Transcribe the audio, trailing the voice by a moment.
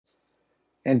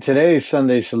In today's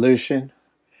Sunday solution,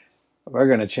 we're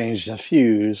going to change the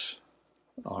fuse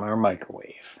on our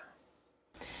microwave.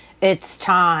 It's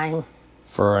time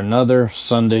For another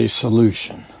Sunday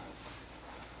solution.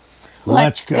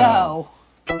 Let's go.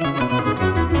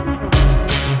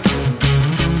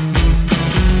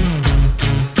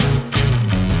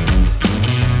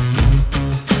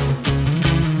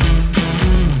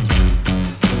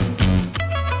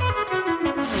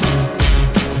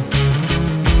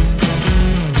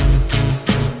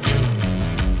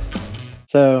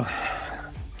 So,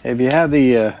 if you have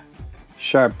the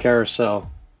Sharp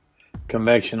Carousel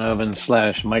convection oven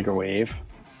 / microwave,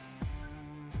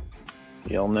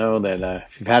 you'll know that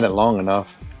if you've had it long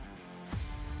enough,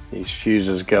 these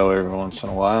fuses go every once in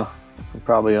a while. I'm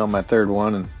probably on my third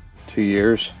one in 2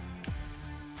 years,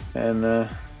 and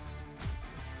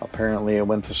apparently it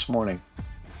went this morning.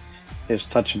 Just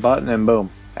touch a button and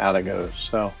boom, out it goes.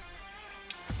 So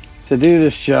to do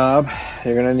this job,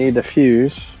 you're going to need the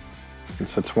fuse.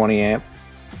 It's a 20 amp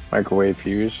microwave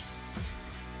fuse,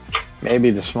 maybe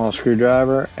the small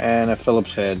screwdriver, and a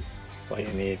Phillips head. All you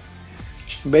need.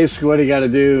 Basically what you got to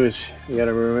do is you got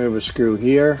to remove a screw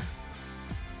here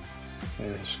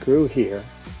and a screw here,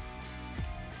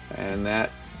 and that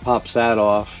pops that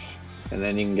off, and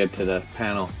then you can get to the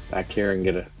panel back here and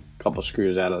get a couple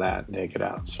screws out of that and take it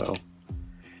out. So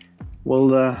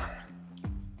we'll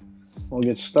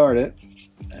get started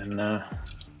and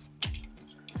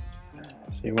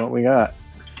see what we got.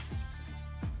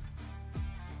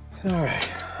 All right,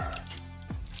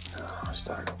 I'll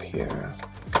start up here.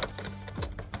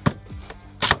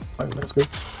 That's good.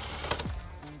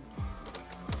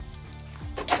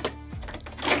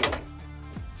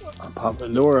 I'll pop the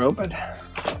door open. Get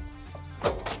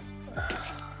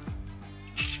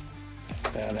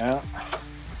that out.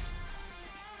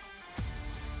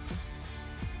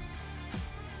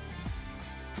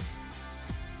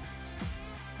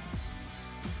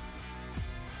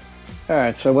 All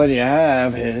right, so what you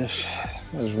have is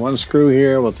there's one screw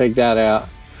here. We'll take that out,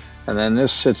 and then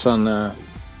this sits on the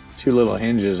two little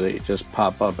hinges that you just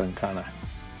pop up and kind of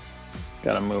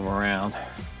got to move around.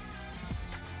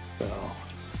 So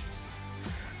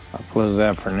I'll close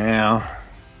that for now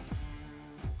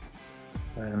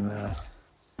and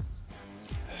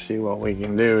see what we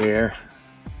can do here.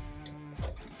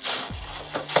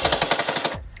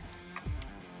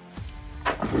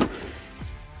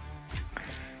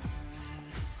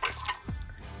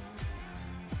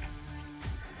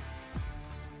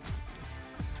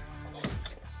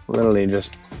 Literally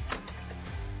just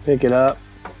pick it up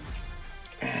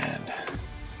and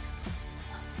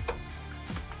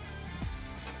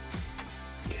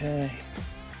okay.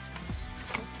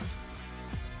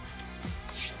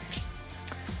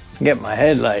 Get my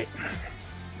headlight.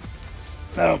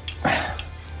 Oh,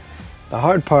 the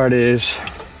hard part is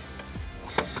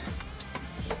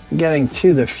getting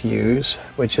to the fuse,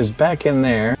 which is back in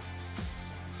there.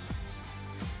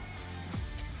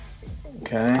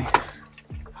 Okay.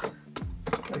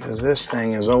 Because this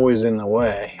thing is always in the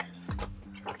way.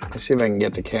 Let's see if I can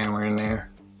get the camera in there.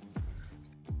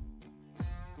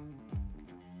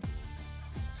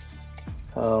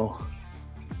 Oh,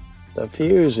 the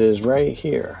fuse is right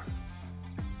here.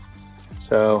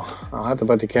 So I'll have to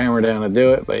put the camera down to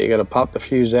do it, but you got to pop the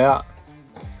fuse out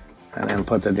and then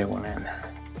put the new one in.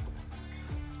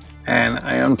 And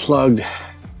I unplugged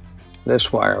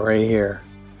this wire right here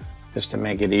just to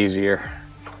make it easier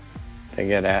to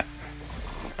get at.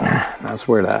 That's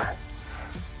where the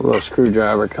little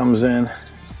screwdriver comes in.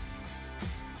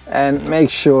 And make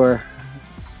sure,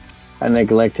 I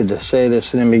neglected to say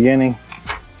this in the beginning,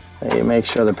 that you make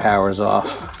sure the power's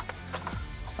off.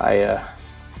 I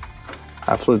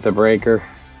flipped the breaker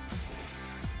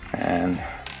and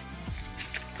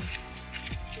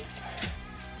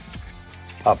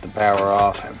pop the power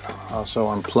off and also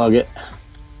unplug it.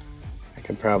 I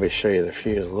could probably show you the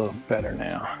fuse a little better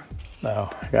now. So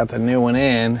I got the new one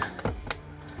in,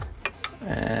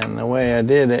 and the way I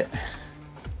did it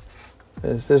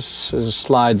is this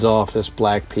slides off this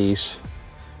black piece.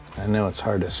 I know it's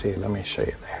hard to see. Let me show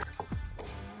you there.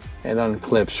 It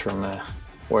unclips from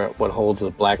what holds the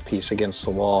black piece against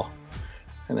the wall,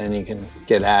 and then you can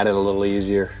get at it a little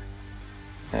easier.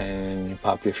 And you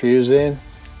pop your fuse in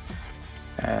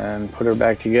and put her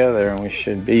back together, and we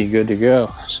should be good to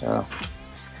go. So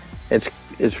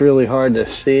it's really hard to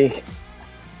see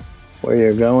where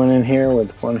you're going in here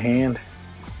with one hand,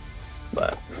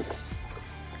 but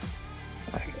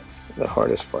the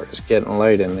hardest part is getting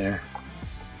light in there.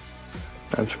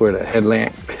 That's where the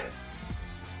headlamp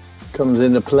comes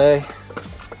into play.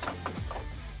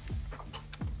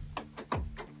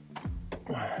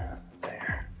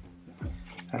 There.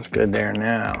 That's good there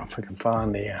now. If I can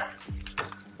find the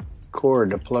cord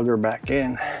to plug her back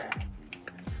in.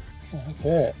 That's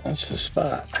it. That's the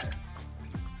spot.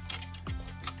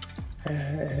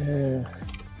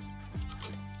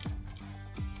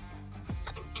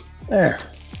 There.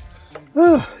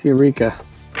 Oh, eureka.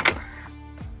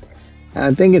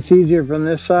 I think it's easier from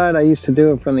this side. I used to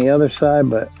do it from the other side,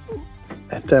 but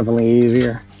it's definitely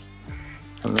easier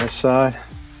from this side.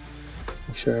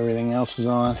 Make sure everything else is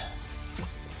on.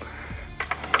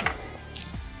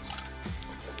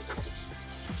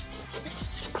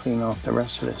 Clean off the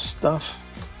rest of this stuff.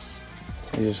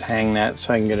 You just hang that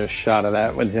so I can get a shot of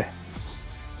that with you.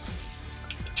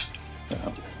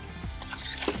 So,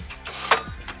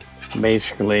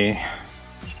 basically,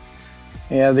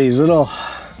 you have these little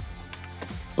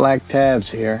black tabs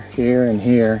here, here, and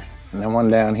here, and then one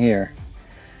down here.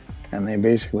 And they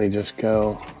basically just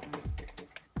go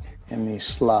in these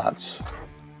slots.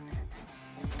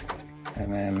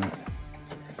 And then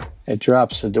it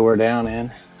drops the door down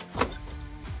in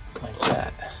like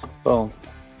that. Boom.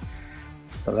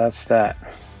 So that's that.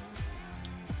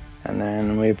 And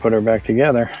then we put her back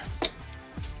together.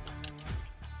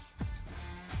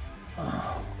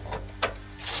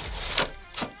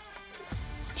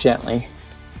 Gently,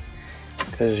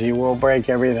 because you will break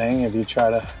everything if you try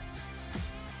to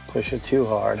push it too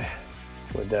hard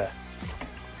with the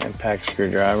impact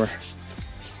screwdriver.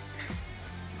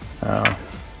 I'm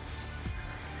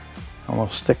gonna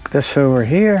stick this over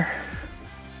here.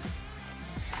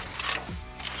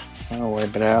 I'll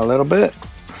wipe it out a little bit.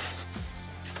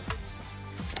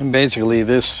 And basically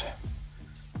this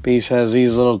piece has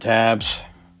these little tabs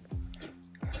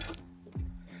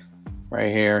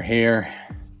right here, here,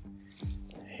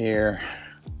 here,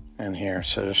 and here.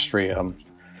 So there's 3 of them.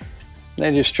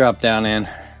 They just drop down in,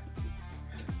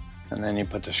 and then you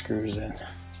put the screws in.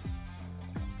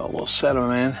 But we'll set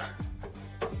them in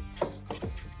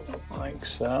like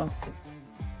so.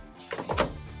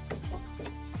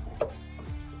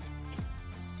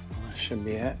 That should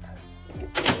be it. I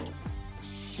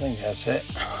think that's it.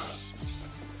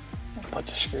 Put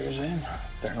the screws in.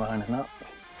 They're lining up.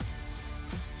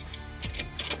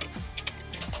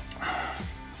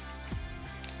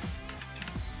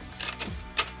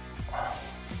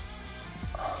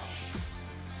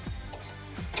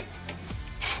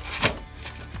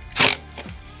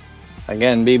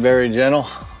 Again, be very gentle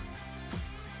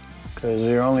because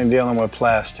you're only dealing with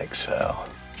plastic, so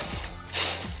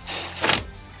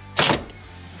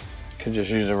could just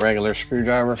use a regular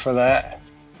screwdriver for that.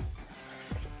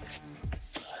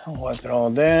 I'll wipe it all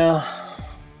down.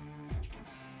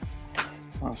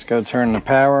 Let's go turn the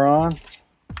power on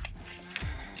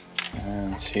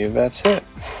and see if that's it.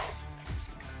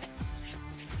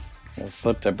 We'll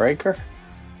flip the breaker.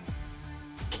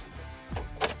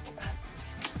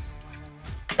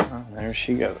 Oh, there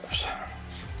she goes.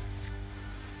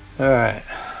 All right.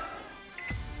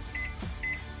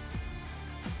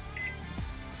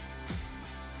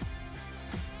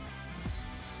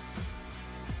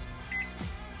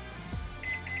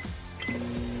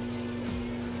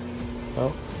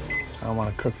 Oh, I don't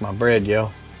want to cook my bread, yo.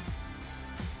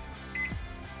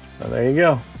 So there you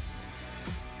go.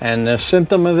 And the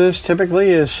symptom of this typically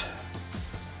is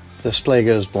display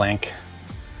goes blank.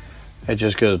 It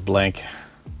just goes blank.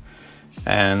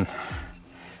 And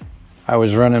I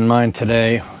was running mine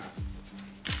today.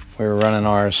 We were running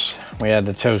ours. We had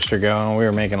the toaster going. We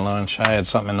were making lunch. I had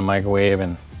something in the microwave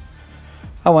and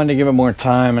I wanted to give it more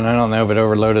time, and I don't know if it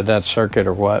overloaded that circuit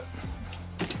or what.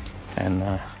 And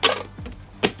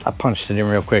I punched it in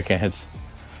real quick and hit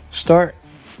start,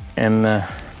 and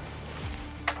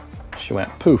she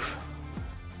went poof.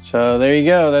 So there you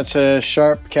go. That's a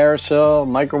Sharp Carousel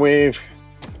Microwave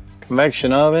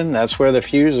Convection Oven. That's where the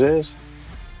fuse is.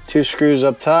 2 screws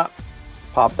up top.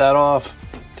 Pop that off.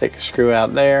 Take a screw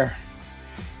out there,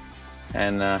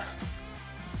 and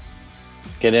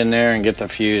get in there and get the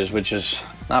fuse, which is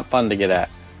not fun to get at.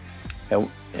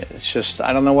 It's just,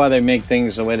 I don't know why they make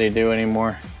things the way they do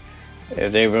anymore.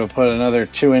 If they would put another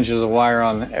 2 inches of wire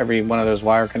on every one of those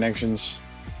wire connections,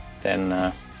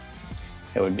 then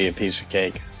it would be a piece of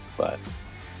cake. But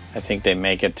I think they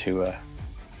make it to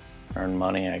earn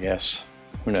money, I guess.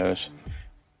 Who knows?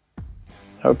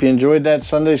 Hope you enjoyed that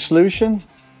Sunday solution.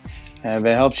 And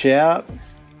if it helps you out,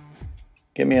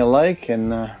 give me a like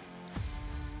and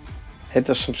hit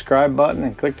the subscribe button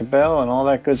and click the bell and all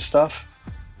that good stuff.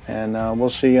 And we'll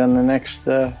see you on the next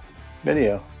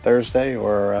video, Thursday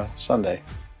or Sunday.